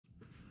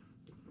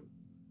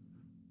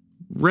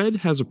Red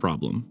has a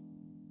problem.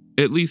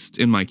 At least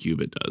in my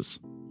cube it does.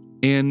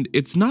 And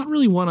it's not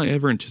really one I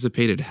ever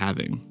anticipated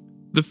having.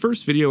 The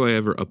first video I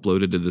ever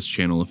uploaded to this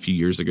channel a few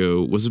years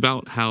ago was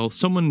about how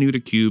someone new to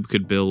Cube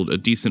could build a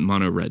decent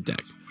mono red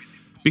deck,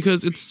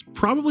 because it's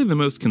probably the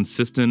most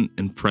consistent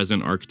and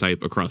present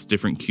archetype across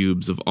different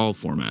cubes of all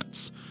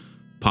formats.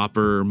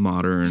 Pauper,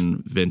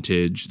 Modern,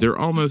 Vintage, they're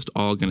almost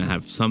all going to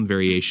have some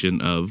variation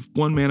of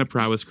 1 mana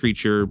prowess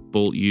creature,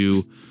 bolt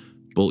you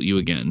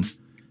again.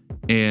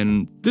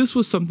 And this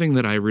was something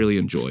that I really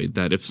enjoyed,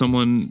 that if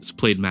someone's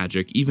played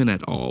Magic even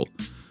at all,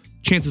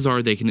 chances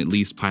are they can at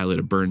least pilot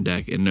a burn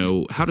deck and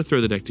know how to throw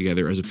the deck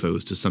together, as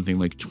opposed to something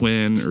like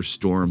Twin or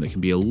Storm that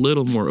can be a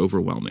little more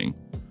overwhelming.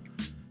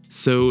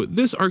 So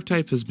this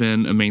archetype has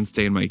been a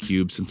mainstay in my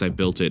cube since I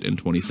built it in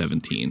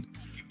 2017,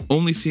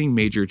 only seeing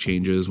major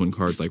changes when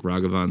cards like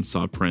Ragavan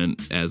saw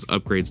print as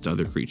upgrades to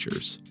other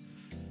creatures.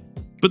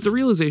 But the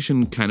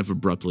realization kind of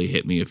abruptly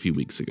hit me a few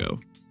weeks ago.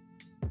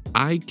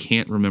 I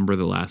can't remember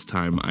the last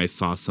time I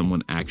saw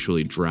someone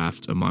actually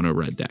draft a mono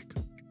red deck.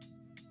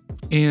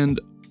 And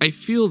I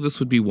feel this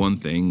would be one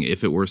thing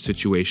if it were a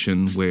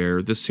situation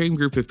where the same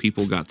group of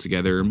people got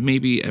together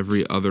maybe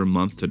every other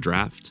month to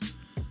draft,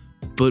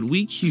 but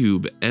we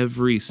cube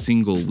every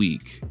single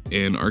week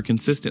and are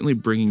consistently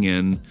bringing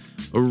in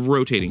a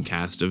rotating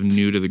cast of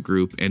new to the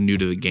group and new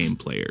to the game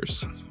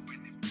players.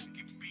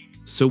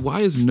 So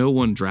why is no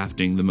one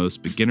drafting the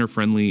most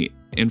beginner-friendly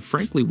and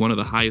frankly one of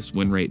the highest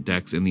win rate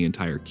decks in the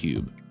entire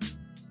cube?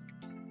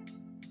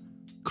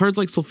 Cards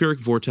like Sulfuric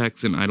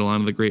Vortex and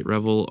Eidolon of the Great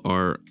Revel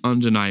are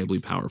undeniably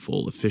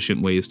powerful,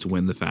 efficient ways to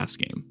win the fast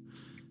game.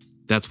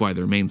 That's why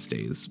they're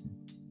mainstays.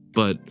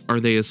 But are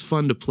they as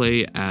fun to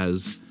play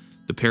as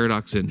the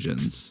Paradox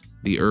Engines,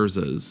 the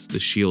Urzas, the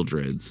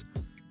Shieldrids,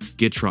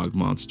 Gitrog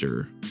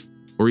Monster,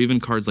 or even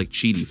cards like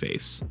Cheaty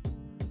Face?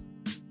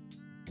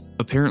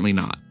 Apparently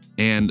not.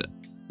 And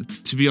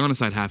to be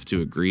honest, I'd have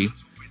to agree.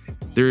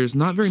 There's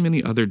not very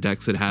many other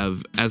decks that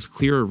have as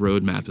clear a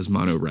roadmap as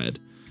Mono Red,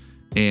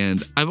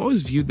 and I've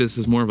always viewed this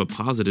as more of a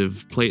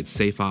positive, play it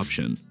safe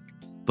option.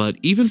 But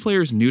even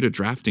players new to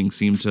drafting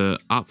seem to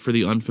opt for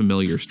the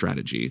unfamiliar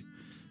strategy.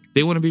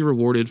 They want to be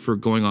rewarded for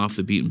going off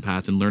the beaten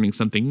path and learning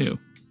something new.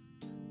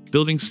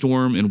 Building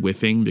Storm and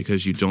whiffing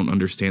because you don't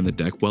understand the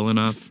deck well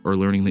enough, or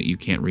learning that you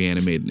can't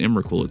reanimate an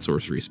Emrakul at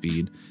sorcery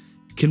speed,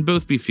 can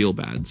both be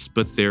feel-bads,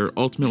 but they're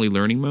ultimately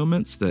learning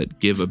moments that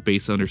give a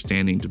base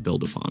understanding to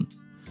build upon.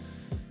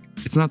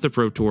 It's not the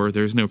Pro Tour,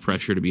 there's no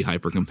pressure to be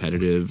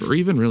hyper-competitive or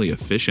even really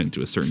efficient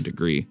to a certain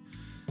degree.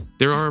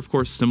 There are, of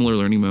course, similar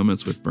learning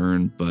moments with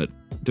Burn, but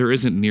there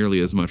isn't nearly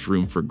as much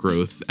room for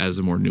growth as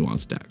the more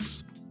nuanced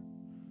decks.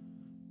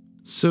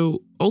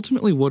 So,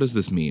 ultimately, what does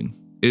this mean?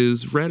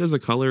 Is red as a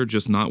color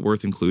just not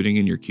worth including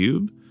in your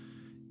cube?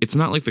 It's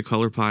not like the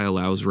color pie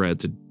allows red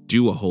to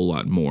do a whole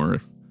lot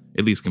more,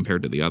 at least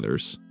compared to the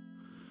others.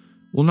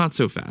 Well, not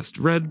so fast.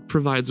 Red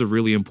provides a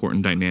really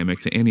important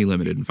dynamic to any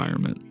limited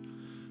environment.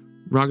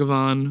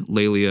 Ragavan,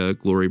 Lelia,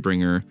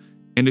 Glorybringer,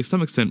 and to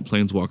some extent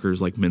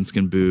planeswalkers like Minsc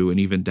and Boo and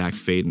even Dack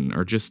Fayden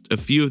are just a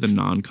few of the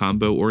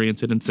non-combo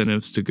oriented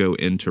incentives to go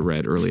into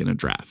red early in a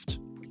draft.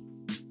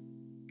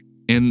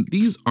 And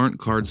these aren't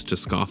cards to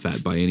scoff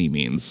at by any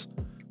means.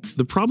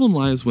 The problem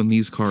lies when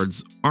these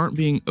cards aren't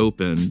being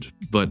opened,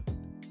 but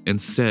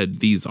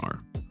instead these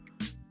are.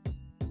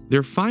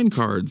 They're fine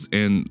cards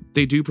and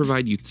they do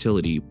provide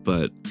utility,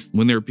 but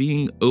when they're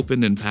being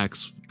opened in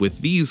packs with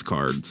these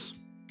cards,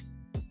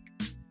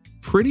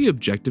 pretty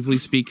objectively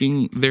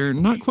speaking, they're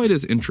not quite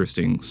as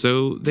interesting,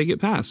 so they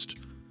get passed.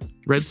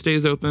 Red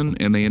stays open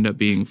and they end up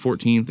being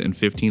 14th and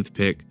 15th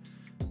pick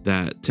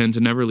that tend to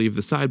never leave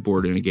the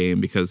sideboard in a game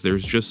because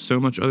there's just so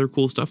much other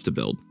cool stuff to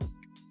build.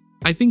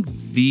 I think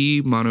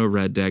the mono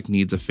red deck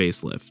needs a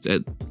facelift,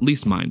 at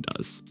least mine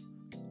does.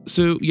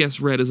 So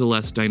yes, red is a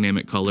less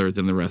dynamic color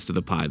than the rest of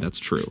the pie, that's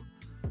true.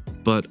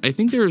 But I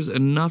think there's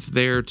enough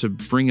there to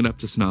bring it up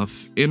to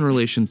snuff in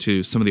relation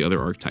to some of the other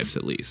archetypes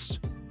at least.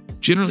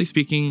 Generally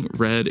speaking,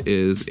 red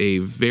is a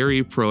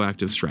very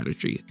proactive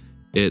strategy.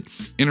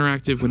 It's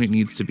interactive when it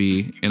needs to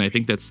be, and I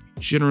think that's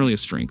generally a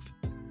strength.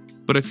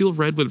 But I feel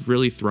red would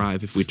really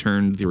thrive if we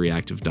turned the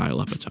reactive dial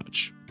up a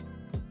touch.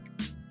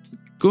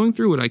 Going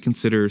through what I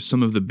consider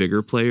some of the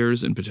bigger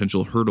players and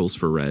potential hurdles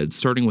for red,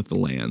 starting with the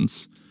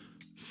lands.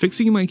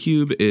 Fixing My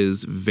Cube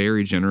is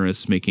very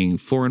generous, making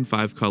 4 and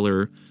 5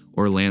 color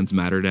or lands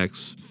matter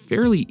decks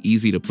fairly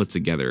easy to put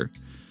together.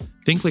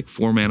 Think like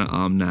 4 mana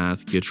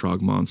Omnath,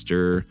 Gitrog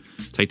Monster,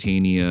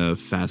 Titania,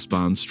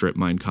 Fastbond, Strip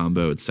Mine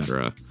combo,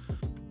 etc.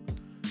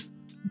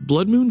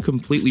 Blood Moon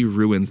completely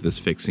ruins this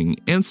fixing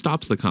and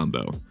stops the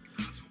combo.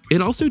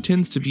 It also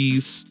tends to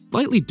be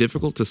slightly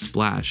difficult to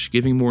splash,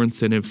 giving more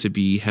incentive to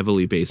be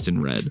heavily based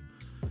in red.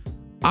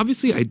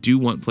 Obviously, I do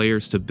want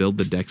players to build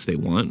the decks they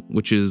want,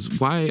 which is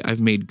why I've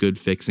made good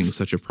fixing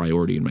such a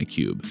priority in my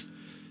cube.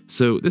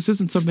 So this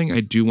isn't something I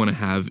do want to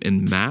have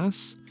en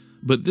masse,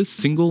 but this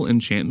single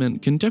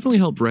enchantment can definitely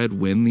help red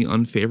win the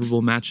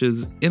unfavorable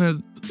matches in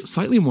a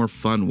slightly more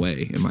fun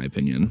way, in my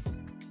opinion.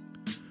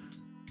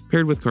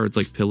 Paired with cards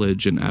like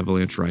Pillage and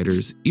Avalanche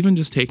Riders, even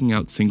just taking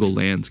out single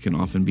lands can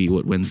often be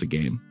what wins a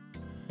game.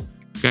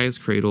 Gaia's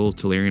Cradle,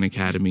 Tolarian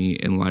Academy,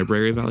 and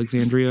Library of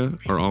Alexandria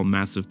are all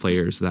massive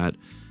players that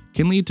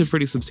can lead to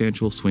pretty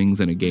substantial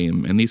swings in a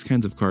game, and these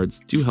kinds of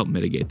cards do help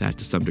mitigate that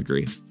to some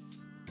degree.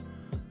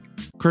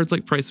 Cards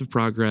like Price of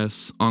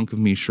Progress, Ankh of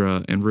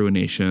Mishra, and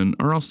Ruination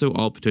are also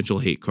all potential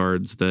hate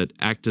cards that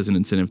act as an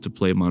incentive to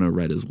play mono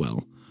red as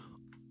well,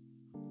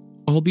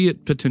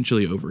 albeit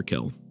potentially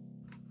overkill.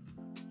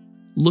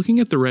 Looking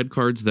at the red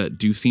cards that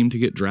do seem to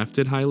get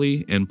drafted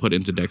highly and put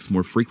into decks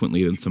more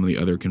frequently than some of the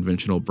other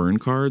conventional burn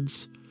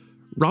cards,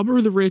 Robber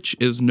the Rich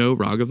is no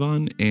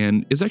Ragavan,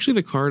 and is actually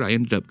the card I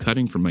ended up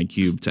cutting from my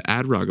cube to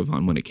add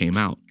Ragavan when it came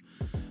out.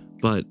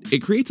 But it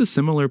creates a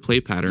similar play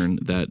pattern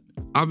that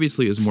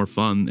obviously is more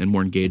fun and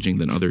more engaging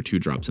than other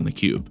 2-drops in the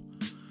cube.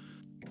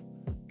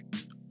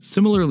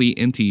 Similarly,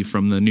 Inti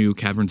from the new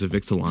Caverns of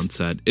Ixalan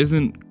set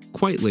isn't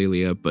quite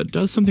Lelia, but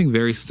does something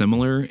very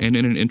similar and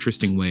in an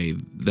interesting way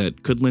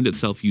that could lend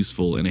itself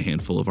useful in a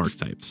handful of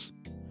archetypes.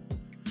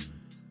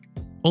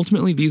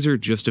 Ultimately, these are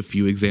just a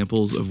few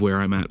examples of where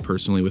I'm at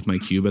personally with my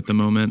cube at the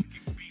moment.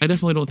 I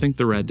definitely don't think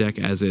the red deck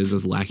as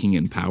is lacking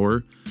in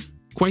power.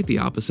 Quite the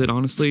opposite,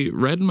 honestly.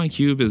 Red in my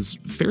cube is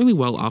fairly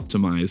well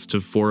optimized to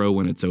 4-0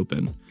 when it's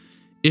open.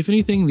 If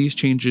anything, these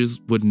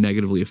changes would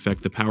negatively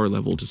affect the power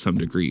level to some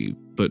degree,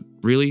 but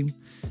really,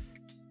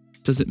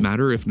 does it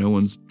matter if no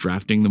one's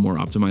drafting the more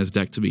optimized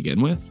deck to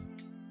begin with?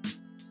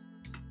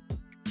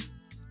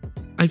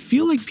 I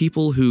feel like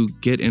people who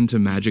get into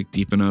Magic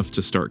deep enough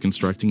to start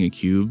constructing a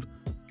cube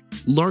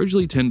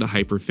largely tend to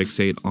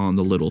hyperfixate on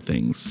the little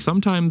things,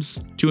 sometimes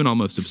to an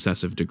almost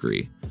obsessive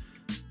degree.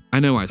 I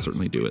know I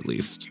certainly do, at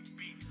least.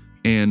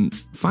 And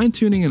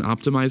fine-tuning and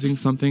optimizing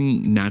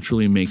something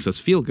naturally makes us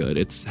feel good.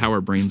 It's how our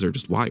brains are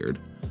just wired.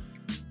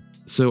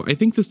 So I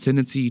think this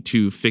tendency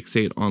to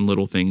fixate on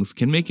little things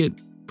can make it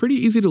pretty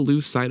easy to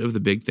lose sight of the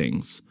big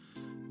things.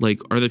 Like,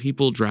 are the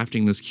people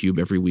drafting this cube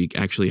every week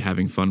actually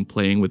having fun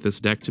playing with this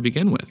deck to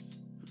begin with?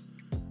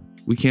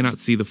 We cannot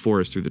see the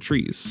forest through the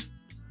trees.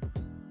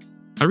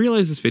 I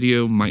realize this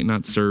video might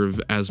not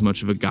serve as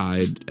much of a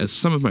guide as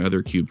some of my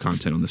other cube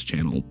content on this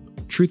channel.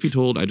 Truth be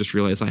told, I just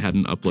realized I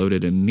hadn't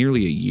uploaded in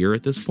nearly a year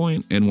at this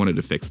point and wanted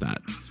to fix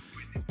that.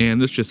 And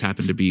this just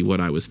happened to be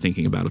what I was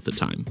thinking about at the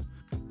time.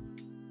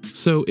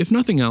 So if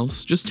nothing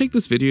else, just take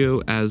this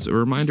video as a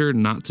reminder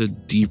not to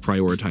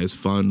deprioritize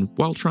fun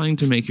while trying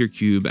to make your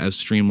cube as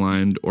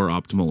streamlined or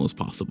optimal as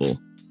possible.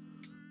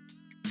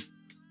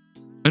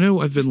 I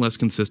know I've been less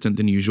consistent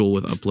than usual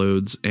with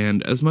uploads,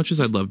 and as much as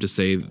I'd love to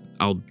say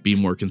I'll be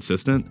more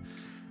consistent,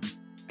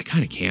 I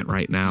kind of can't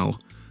right now.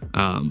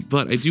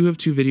 But I do have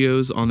 2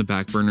 videos on the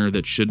back burner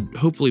that should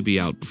hopefully be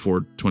out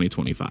before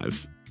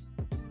 2025.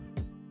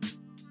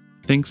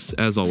 Thanks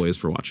as always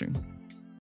for watching.